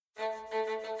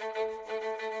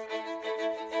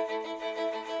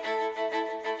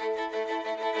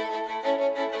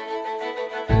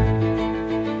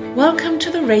Welcome to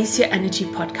the Raise Your Energy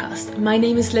podcast. My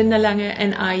name is Linda Lange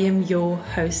and I am your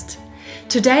host.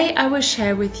 Today I will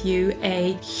share with you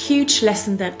a huge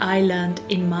lesson that I learned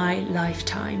in my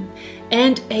lifetime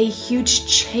and a huge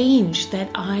change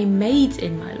that I made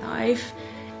in my life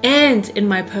and in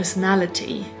my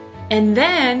personality. And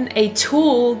then a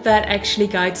tool that actually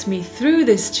guides me through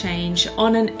this change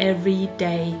on an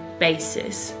everyday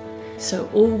basis. So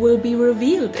all will be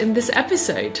revealed in this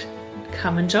episode.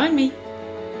 Come and join me.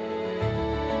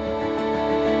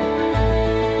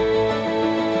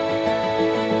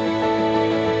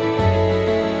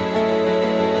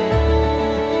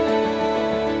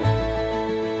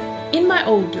 In my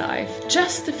old life,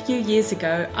 just a few years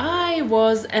ago, I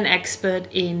was an expert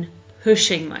in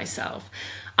pushing myself.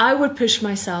 I would push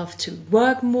myself to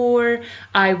work more.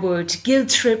 I would guilt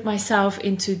trip myself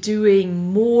into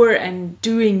doing more and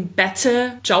doing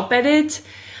better job at it.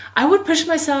 I would push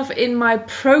myself in my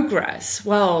progress.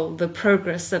 Well, the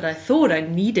progress that I thought I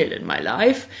needed in my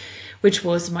life, which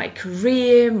was my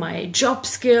career, my job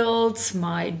skills,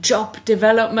 my job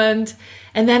development.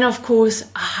 And then, of course,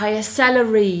 a higher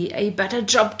salary, a better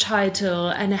job title,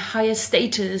 and a higher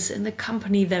status in the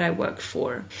company that I work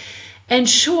for. And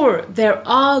sure, there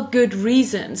are good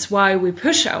reasons why we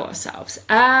push ourselves.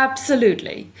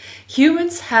 Absolutely.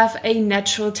 Humans have a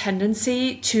natural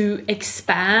tendency to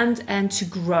expand and to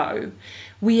grow.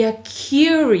 We are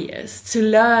curious to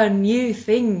learn new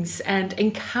things and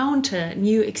encounter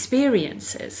new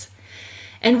experiences.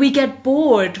 And we get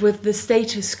bored with the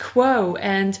status quo,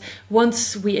 and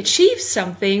once we achieve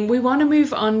something, we want to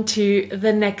move on to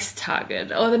the next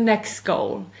target or the next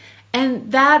goal.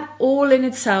 And that all in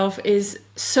itself is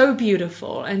so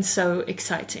beautiful and so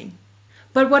exciting.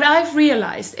 But what I've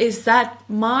realized is that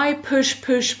my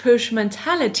push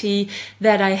mentality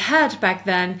that I had back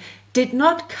then did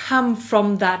not come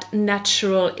from that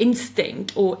natural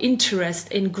instinct or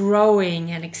interest in growing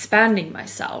and expanding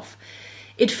myself.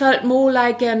 It felt more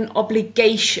like an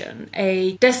obligation,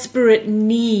 a desperate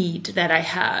need that I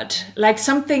had, like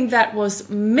something that was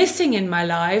missing in my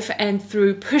life, and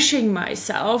through pushing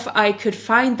myself, I could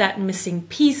find that missing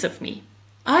piece of me.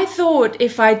 I thought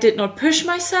if I did not push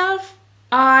myself,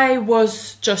 I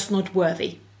was just not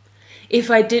worthy. If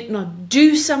I did not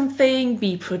do something,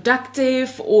 be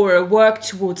productive, or work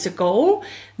towards a goal,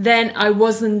 then I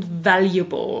wasn't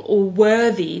valuable or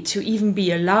worthy to even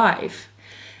be alive.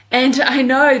 And I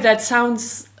know that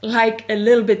sounds like a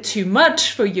little bit too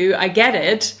much for you, I get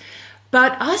it.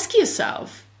 But ask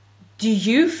yourself, do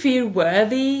you feel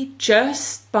worthy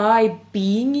just by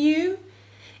being you?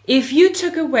 If you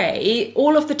took away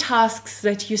all of the tasks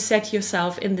that you set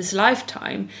yourself in this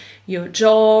lifetime, your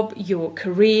job, your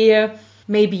career,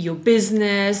 maybe your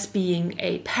business, being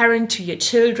a parent to your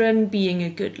children, being a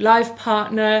good life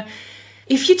partner,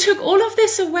 if you took all of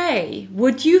this away,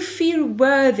 would you feel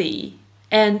worthy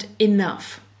and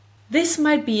enough? This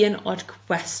might be an odd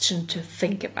question to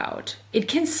think about. It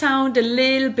can sound a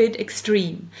little bit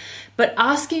extreme, but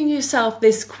asking yourself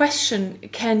this question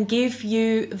can give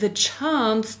you the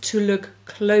chance to look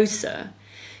closer.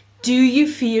 Do you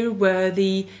feel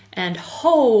worthy and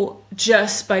whole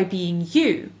just by being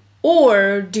you?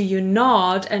 Or do you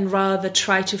not and rather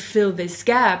try to fill this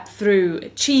gap through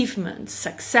achievements,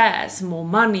 success, more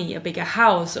money, a bigger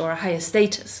house, or a higher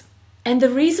status? And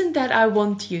the reason that I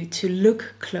want you to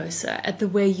look closer at the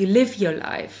way you live your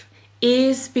life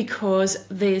is because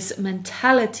this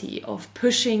mentality of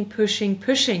pushing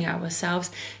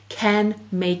ourselves can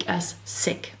make us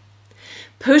sick.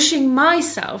 Pushing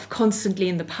myself constantly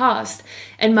in the past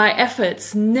and my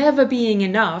efforts never being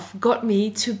enough got me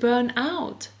to burn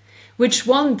out, which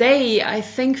one day I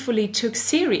thankfully took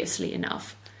seriously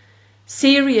enough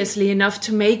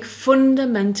to make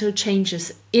fundamental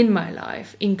changes in my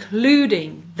life,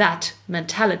 including that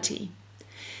mentality.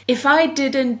 If I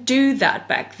didn't do that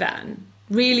back then,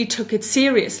 really took it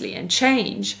seriously and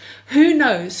change, who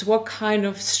knows what kind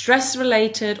of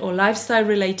stress-related or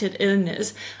lifestyle-related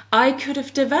illness I could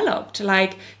have developed,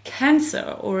 like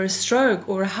cancer or a stroke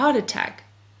or a heart attack.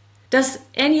 Does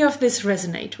any of this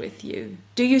resonate with you?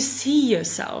 Do you see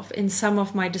yourself in some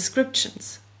of my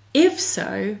descriptions? If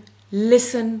so,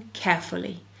 listen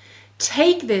carefully.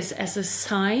 Take this as a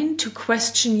sign to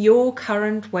question your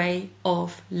current way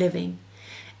of living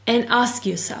and ask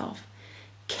yourself,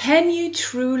 can you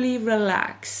truly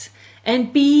relax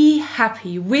and be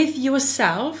happy with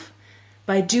yourself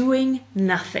by doing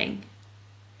nothing?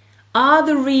 Are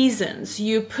the reasons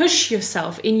you push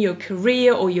yourself in your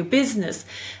career or your business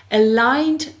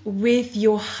aligned with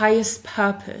your highest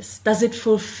purpose? Does it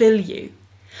fulfill you?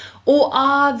 Or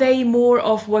are they more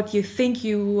of what you think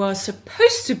you are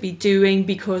supposed to be doing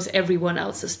because everyone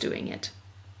else is doing it?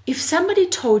 If somebody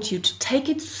told you to take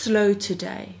it slow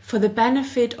today for the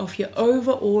benefit of your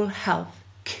overall health,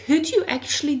 could you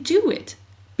actually do it?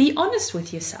 Be honest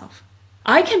with yourself.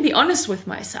 I can be honest with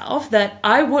myself that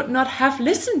I would not have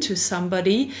listened to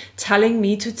somebody telling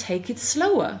me to take it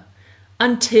slower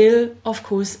until, of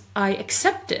course, I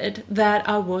accepted that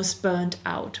I was burned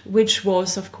out, which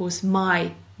was, of course,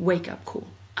 my wake-up call.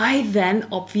 I then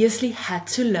obviously had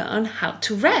to learn how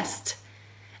to rest.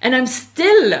 And I'm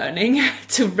still learning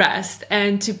to rest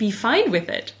and to be fine with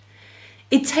it.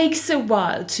 It takes a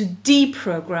while to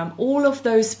deprogram all of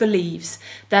those beliefs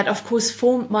that, of course,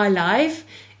 formed my life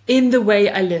in the way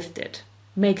I lived it.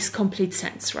 Makes complete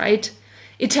sense, right?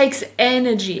 It takes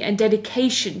energy and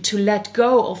dedication to let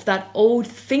go of that old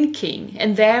thinking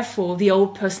and therefore the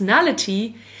old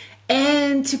personality,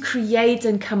 and to create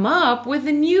and come up with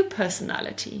a new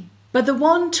personality. But the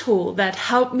one tool that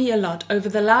helped me a lot over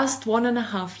the last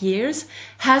 1.5 years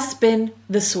has been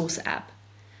the Source app.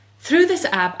 Through this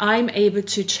app, I'm able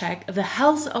to check the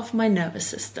health of my nervous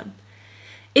system.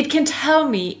 It can tell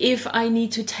me if I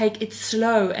need to take it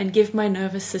slow and give my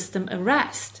nervous system a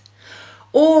rest.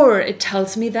 Or it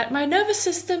tells me that my nervous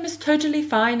system is totally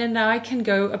fine and I can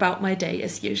go about my day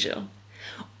as usual.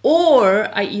 Or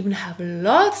I even have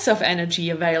lots of energy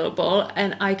available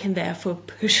and I can therefore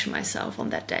push myself on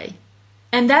that day.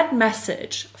 And that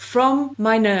message from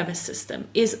my nervous system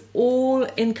is all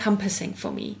encompassing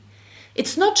for me.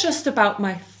 It's not just about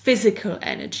my physical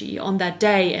energy on that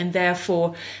day and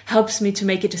therefore helps me to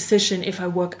make a decision if I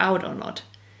work out or not.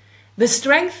 The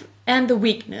strength and the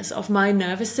weakness of my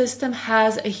nervous system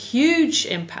has a huge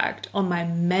impact on my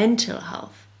mental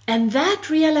health. And that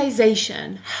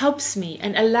realization helps me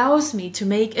and allows me to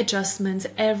make adjustments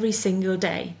every single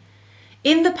day.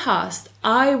 In the past,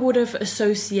 I would have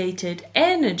associated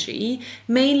energy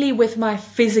mainly with my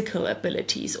physical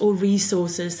abilities or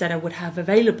resources that I would have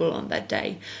available on that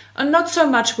day, and not so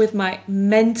much with my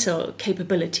mental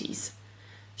capabilities.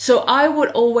 So I would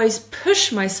always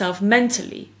push myself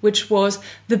mentally, which was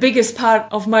the biggest part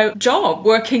of my job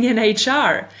working in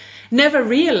HR. Never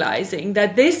realizing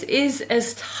that this is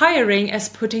as tiring as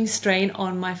putting strain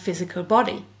on my physical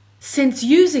body. Since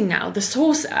using now the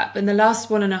Source app in the last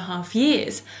 1.5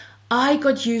 years, I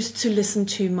got used to listen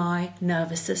to my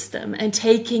nervous system and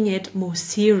taking it more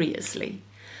seriously.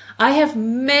 I have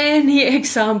many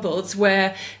examples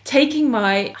where taking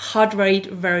my heart rate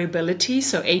variability,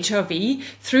 so HRV,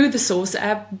 through the Source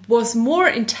app was more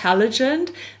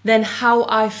intelligent than how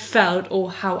I felt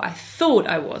or how I thought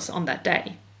I was on that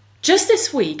day. Just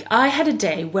this week, I had a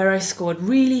day where I scored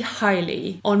really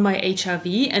highly on my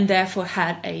HRV and therefore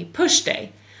had a push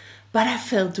day. But I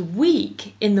felt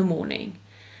weak in the morning.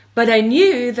 But I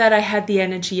knew that I had the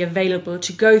energy available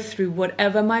to go through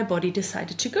whatever my body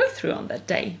decided to go through on that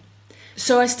day.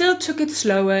 So I still took it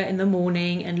slower in the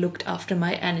morning and looked after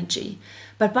my energy.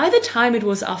 But by the time it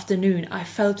was afternoon, I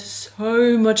felt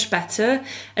so much better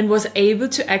and was able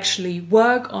to actually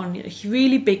work on a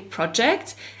really big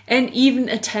project and even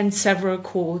attend several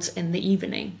calls in the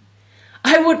evening.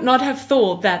 I would not have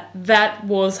thought that that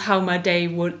was how my day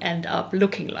would end up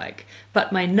looking like,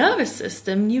 but my nervous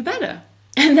system knew better.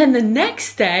 And then the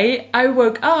next day, I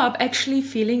woke up actually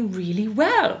feeling really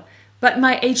well, but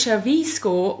my HRV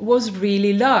score was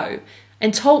really low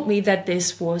and told me that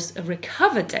this was a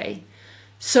recover day.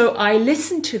 So I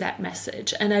listened to that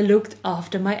message and I looked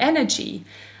after my energy.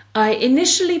 I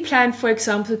initially planned, for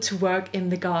example, to work in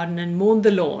the garden and mow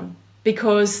the lawn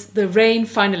because the rain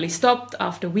finally stopped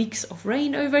after weeks of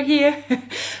rain over here.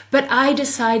 But I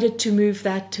decided to move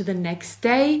that to the next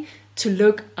day to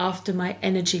look after my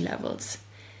energy levels.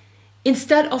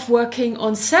 Instead of working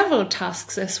on several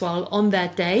tasks as well on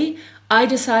that day, I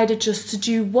decided just to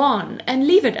do one and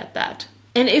leave it at that.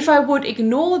 And if I would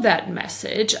ignore that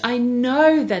message, I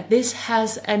know that this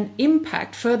has an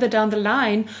impact further down the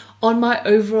line on my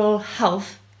overall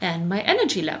health and my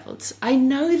energy levels. I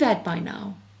know that by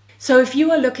now. So if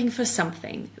you are looking for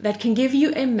something that can give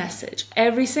you a message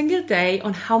every single day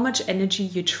on how much energy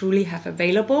you truly have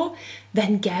available,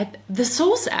 then get the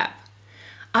Source app.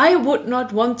 I would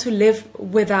not want to live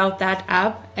without that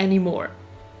app anymore.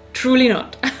 Truly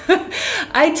not.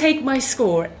 I take my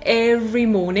score every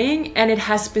morning and it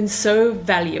has been so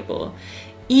valuable,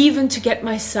 even to get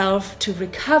myself to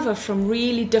recover from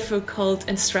really difficult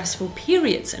and stressful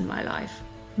periods in my life.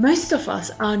 Most of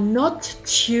us are not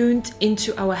tuned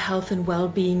into our health and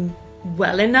well-being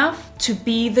well enough to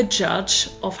be the judge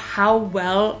of how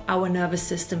well our nervous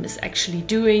system is actually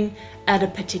doing at a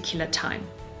particular time.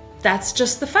 That's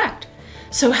just the fact.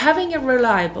 So having a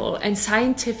reliable and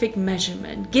scientific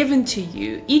measurement given to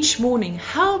you each morning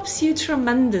helps you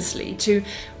tremendously to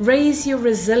raise your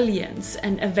resilience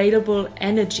and available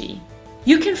energy.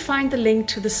 You can find the link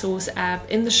to the Source app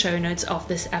in the show notes of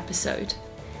this episode.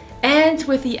 And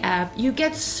with the app, you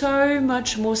get so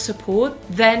much more support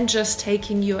than just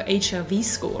taking your HRV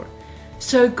score.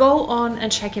 So go on and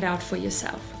check it out for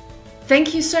yourself.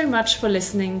 Thank you so much for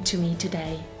listening to me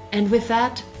today. And with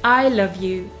that, I love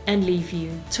you and leave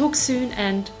you. Talk soon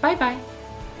and bye-bye.